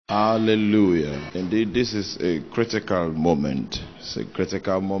Hallelujah. Indeed, this is a critical moment. It's a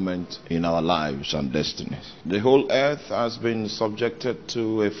critical moment in our lives and destinies. The whole earth has been subjected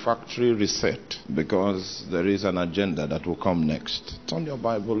to a factory reset because there is an agenda that will come next. Turn your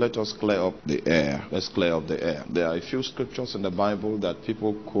Bible, let us clear up the air. Let's clear up the air. There are a few scriptures in the Bible that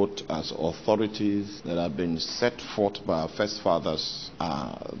people quote as authorities that have been set forth by our first fathers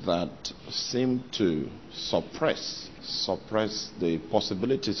that seem to suppress the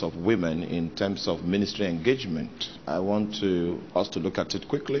possibilities of women in terms of ministry engagement. I want us to look at it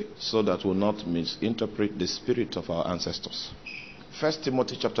quickly so that we'll not misinterpret the spirit of our ancestors. 1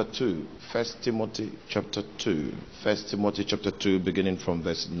 Timothy chapter 2. 1 Timothy chapter 2. 1 Timothy chapter 2 beginning from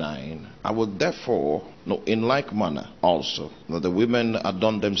verse 9. I will therefore, in like manner also, that the women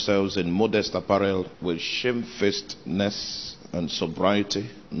adorn themselves in modest apparel with shamefacedness and sobriety,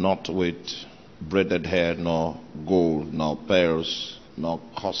 not with braided hair, nor gold, nor pearls, nor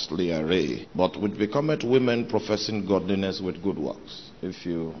costly array, but which becometh women professing godliness with good works. If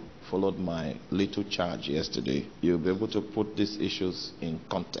you followed my little charge yesterday, you'll be able to put these issues in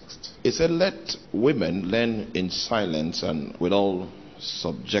context. It said, let women learn in silence and with all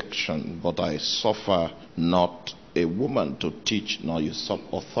subjection, but I suffer not a woman to teach nor usurp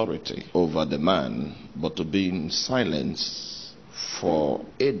authority over the man, but to be in silence. For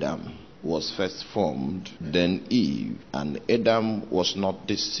Adam was first formed, then Eve, and Adam was not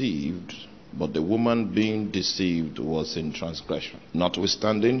deceived, but the woman being deceived was in transgression.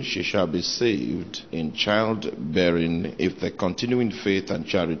 Notwithstanding, she shall be saved in childbearing if they continue in faith and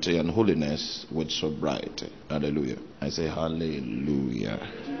charity and holiness with sobriety. Hallelujah. I say hallelujah.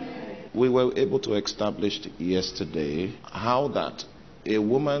 We were able to establish yesterday how that a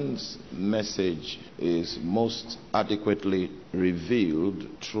woman's message is most adequately revealed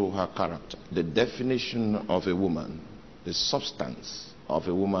through her character. The definition of a woman, the substance of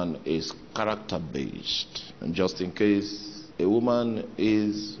a woman is character-based. And just in case a woman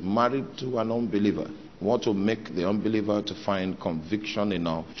is married to an unbeliever, what will make the unbeliever to find conviction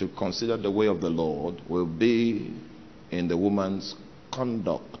enough to consider the way of the Lord will be in the woman's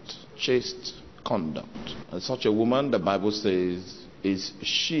conduct, chaste conduct. And such a woman, the Bible says, is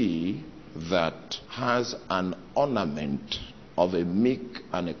she that has an ornament of a meek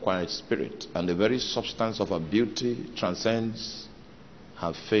and a quiet spirit, and the very substance of her beauty transcends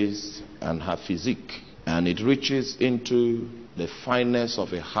her face and her physique, and it reaches into the fineness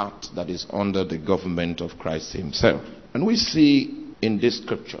of a heart that is under the government of Christ himself. And we see in this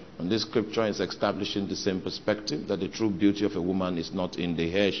scripture, and this scripture is establishing the same perspective, that the true beauty of a woman is not in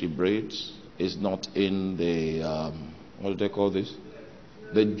the hair she braids, is not in the what do they call this?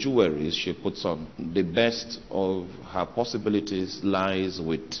 The jewelry she puts on. The best of her possibilities lies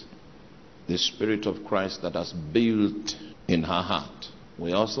with the Spirit of Christ that has built in her heart.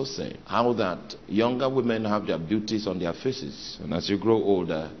 We also say how that younger women have their beauties on their faces, and as you grow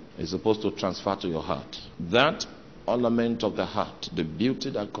older, it's supposed to transfer to your heart. That ornament of the heart, the beauty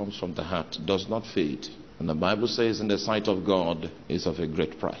that comes from the heart, does not fade. And the Bible says in the sight of God is of a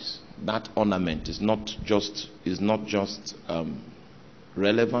great price. That ornament is not just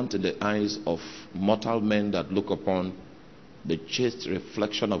relevant in the eyes of mortal men that look upon the chaste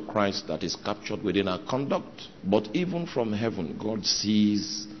reflection of Christ that is captured within our conduct, but even from heaven, God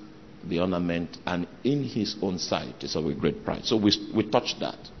sees the ornament, and in his own sight is of a great price. So we touch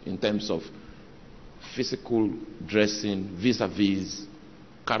that in terms of physical dressing vis-a-vis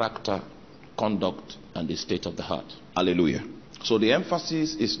character, conduct, and the state of the heart. Hallelujah. So the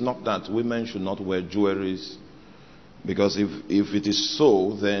emphasis is not that women should not wear jewelries, because if it is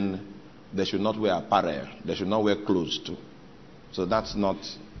so, then they should not wear apparel. They should not wear clothes too. So that's not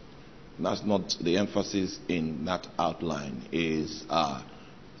the emphasis in that outline. Is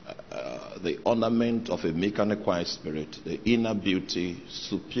the ornament of a meek and a quiet spirit, the inner beauty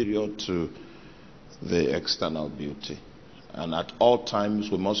superior to the external beauty. And at all times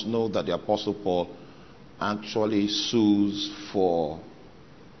we must know that the Apostle Paul actually sues for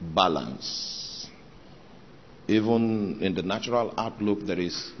balance. Even in the natural outlook, there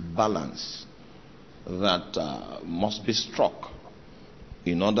is balance that must be struck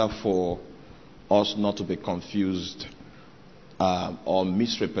in order for us not to be confused or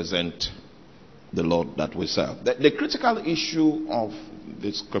misrepresent the Lord that we serve. The critical issue of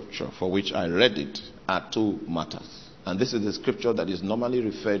this scripture for which I read it are two matters. And this is the scripture that is normally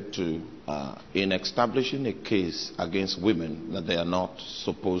referred to in establishing a case against women that they are not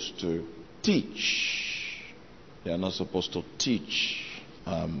supposed to teach. They are not supposed to teach.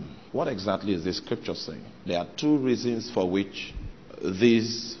 What exactly is this scripture saying? There are two reasons for which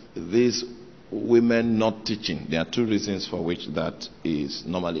these women not teaching. There are two reasons for which that is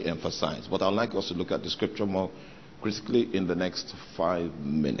normally emphasized. But I'd like us to look at the scripture more critically in the next 5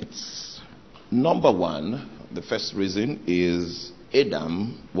 minutes. Number one, the first reason is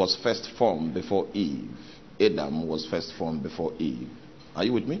Adam was first formed before Eve. Adam was first formed before Eve. Are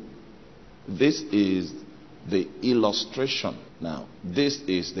you with me? This is the illustration. Now, this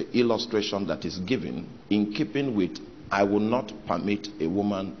is the illustration that is given in keeping with I will not permit a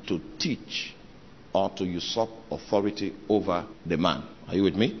woman to teach or to usurp authority over the man. Are you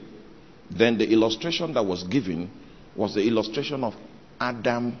with me? Then the illustration that was given was the illustration of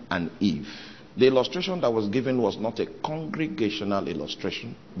Adam and Eve. The illustration that was given was not a congregational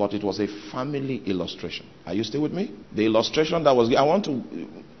illustration, but it was a family illustration. Are you still with me? The illustration that was I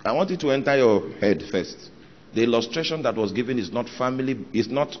want it to enter your head first. The illustration that was given is not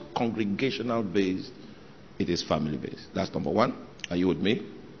congregational based, it is family based. That's number one. Are you with me?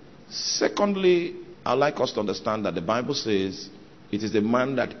 Secondly, I'd like us to understand that the Bible says it is the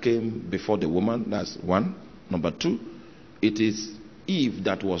man that came before the woman. That's one. Number two, it is Eve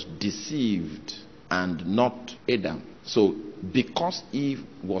that was deceived and not Adam. So because Eve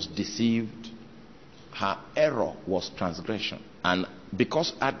was deceived, her error was transgression. And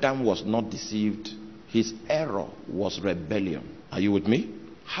because Adam was not deceived, his error was rebellion. Are you with me?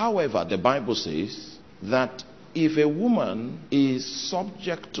 However, the Bible says that if a woman is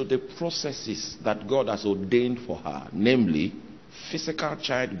subject to the processes that God has ordained for her, namely physical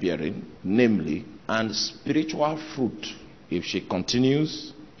childbearing, and spiritual fruit, if she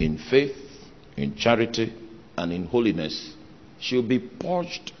continues in faith, in charity, and in holiness, she'll be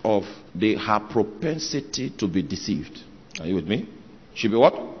purged of her propensity to be deceived. Are you with me? She'll be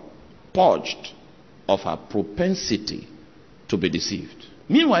what? Purged of her propensity to be deceived.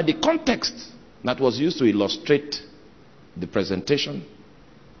 Meanwhile, the context that was used to illustrate the presentation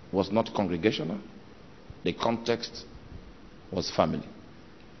was not congregational. The context was family.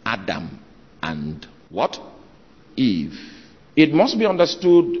 Adam and what? Eve. It must be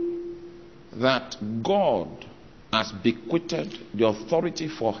understood that God has bequeathed the authority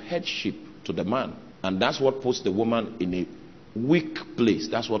for headship to the man. And that's what puts the woman in a weak place.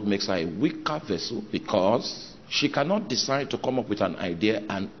 That's what makes her a weaker vessel, because she cannot decide to come up with an idea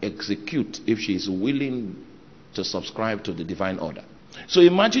and execute if she is willing to subscribe to the divine order. So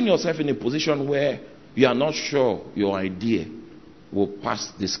imagine yourself in a position where you are not sure your idea will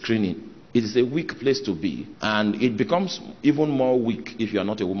pass the screening. It is a weak place to be, and it becomes even more weak if you are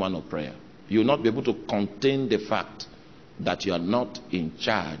not a woman of prayer. You will not be able to contain the fact that you are not in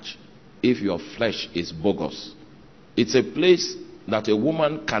charge if your flesh is bogus. It's a place that a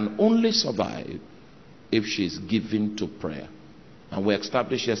woman can only survive if she is given to prayer. And we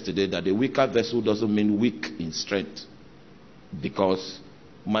established yesterday that a weaker vessel doesn't mean weak in strength, because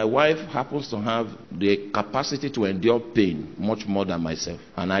my wife happens to have the capacity to endure pain much more than myself.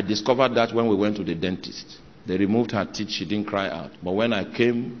 And I discovered that when we went to the dentist. They removed her teeth, she didn't cry out. But when I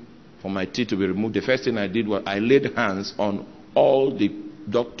came for my teeth to be removed, the first thing I did was I laid hands on all the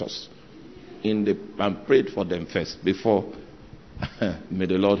doctors and prayed for them first before. May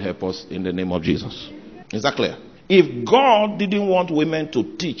the Lord help us in the name of Jesus. Is that clear? If God didn't want women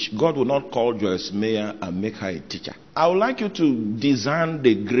to teach, God would not call Joyce Meyer and make her a teacher. I would like you to discern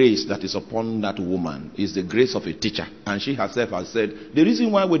the grace that is upon that woman is the grace of a teacher. And she herself has said, the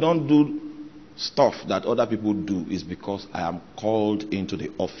reason why we don't do stuff that other people do is because I am called into the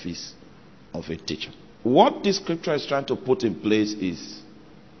office of a teacher. What this scripture is trying to put in place is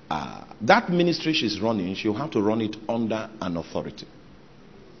that ministry she's running, she'll have to run it under an authority.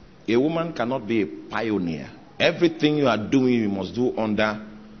 A woman cannot be a pioneer. Everything you are doing, you must do under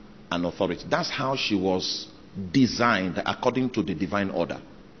an authority. That's how she was designed according to the divine order.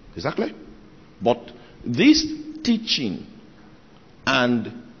 Exactly. But this teaching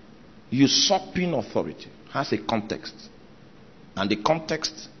and usurping authority has a context. And the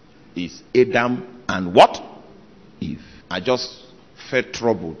context is Adam and what? Eve. I just felt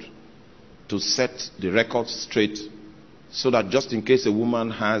troubled to set the record straight, so that just in case a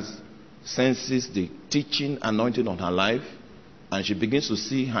woman senses the teaching anointing on her life, and she begins to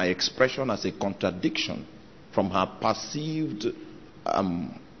see her expression as a contradiction from her passive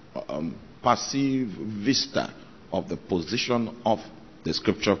vista of the position of the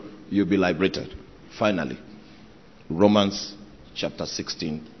scripture, you'll be liberated. Finally, Romans chapter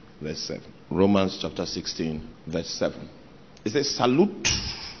 16 verse 7. Romans chapter 16 verse 7. It says, salute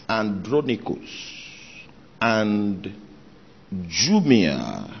Andronicus and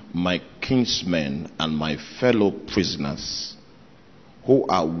Jumia, my kinsmen and my fellow prisoners, who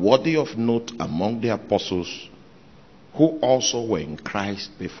are worthy of note among the apostles, who also were in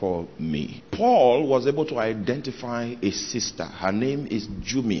Christ before me. Paul was able to identify a sister. Her name is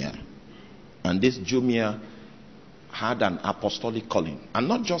Jumia. And this Jumia had an apostolic calling. And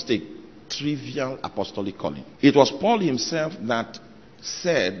not just a trivial apostolic calling. It was Paul himself that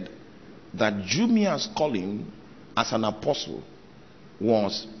said that Jumia's calling as an apostle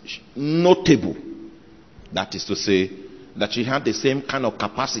was notable. That is to say, that she had the same kind of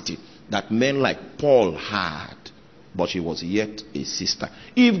capacity that men like Paul had, but she was yet a sister.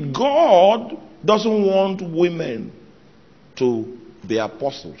 If God doesn't want women to be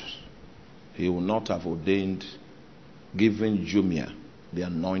apostles, he will not have ordained, given Jumia the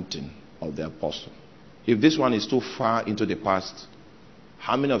anointing of the apostle. If this one is too far into the past,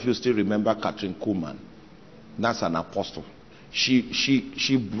 how many of you still remember Catherine Kuhlman? That's an apostle.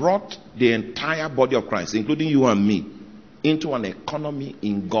 She brought the entire body of Christ, including you and me, into an economy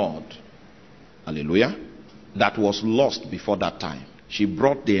in God. Hallelujah. That was lost before that time. She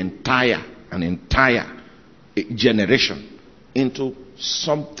brought an entire generation into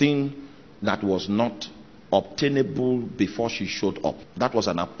something that was not obtainable before she showed up. That was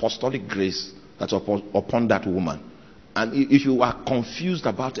an apostolic grace that's upon that woman. And if you are confused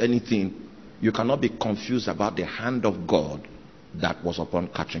about anything, you cannot be confused about the hand of God that was upon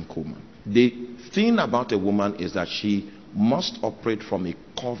Catherine Kuhlman. The thing about a woman is that she must operate from a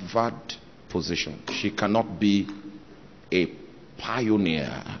covered position. She cannot be a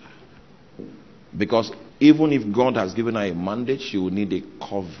pioneer. Because even if God has given her a mandate, she will need a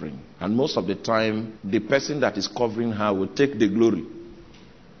covering. And most of the time, the person that is covering her will take the glory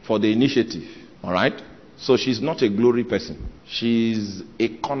for the initiative. All right? So she's not a glory person. She's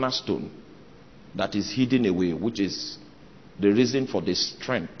a cornerstone that is hidden away, which is the reason for the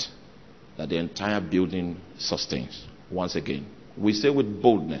strength that the entire building sustains. Once again, we say with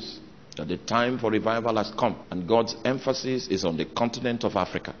boldness that the time for revival has come, and God's emphasis is on the continent of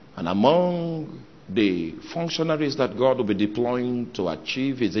Africa. And among the functionaries that God will be deploying to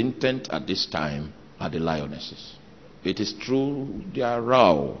achieve his intent at this time are the lionesses. It is through their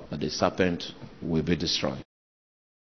row that the serpent will be destroyed.